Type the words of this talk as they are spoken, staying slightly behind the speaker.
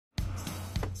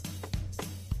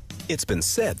It's been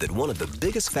said that one of the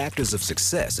biggest factors of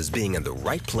success is being in the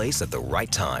right place at the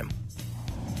right time.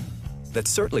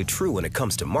 That's certainly true when it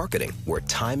comes to marketing, where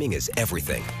timing is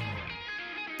everything.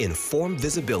 Informed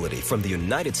Visibility from the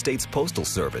United States Postal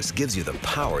Service gives you the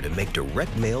power to make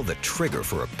direct mail the trigger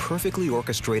for a perfectly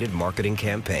orchestrated marketing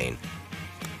campaign.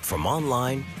 From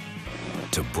online,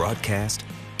 to broadcast,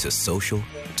 to social,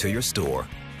 to your store.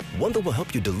 One that will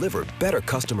help you deliver better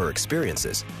customer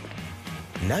experiences.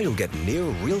 Now you'll get near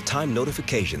real-time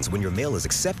notifications when your mail is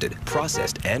accepted,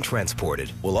 processed, and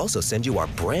transported. We'll also send you our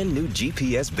brand new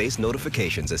GPS-based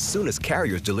notifications as soon as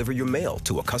carriers deliver your mail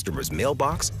to a customer's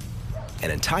mailbox,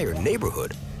 an entire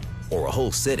neighborhood, or a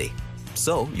whole city.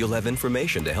 So you'll have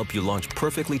information to help you launch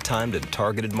perfectly timed and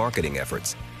targeted marketing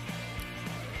efforts.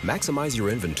 Maximize your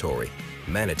inventory,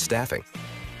 manage staffing,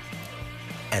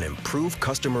 and improve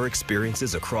customer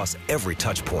experiences across every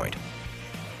touch point.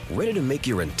 Ready to make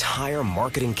your entire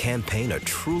marketing campaign a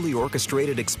truly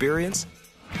orchestrated experience?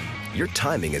 Your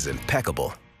timing is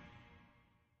impeccable.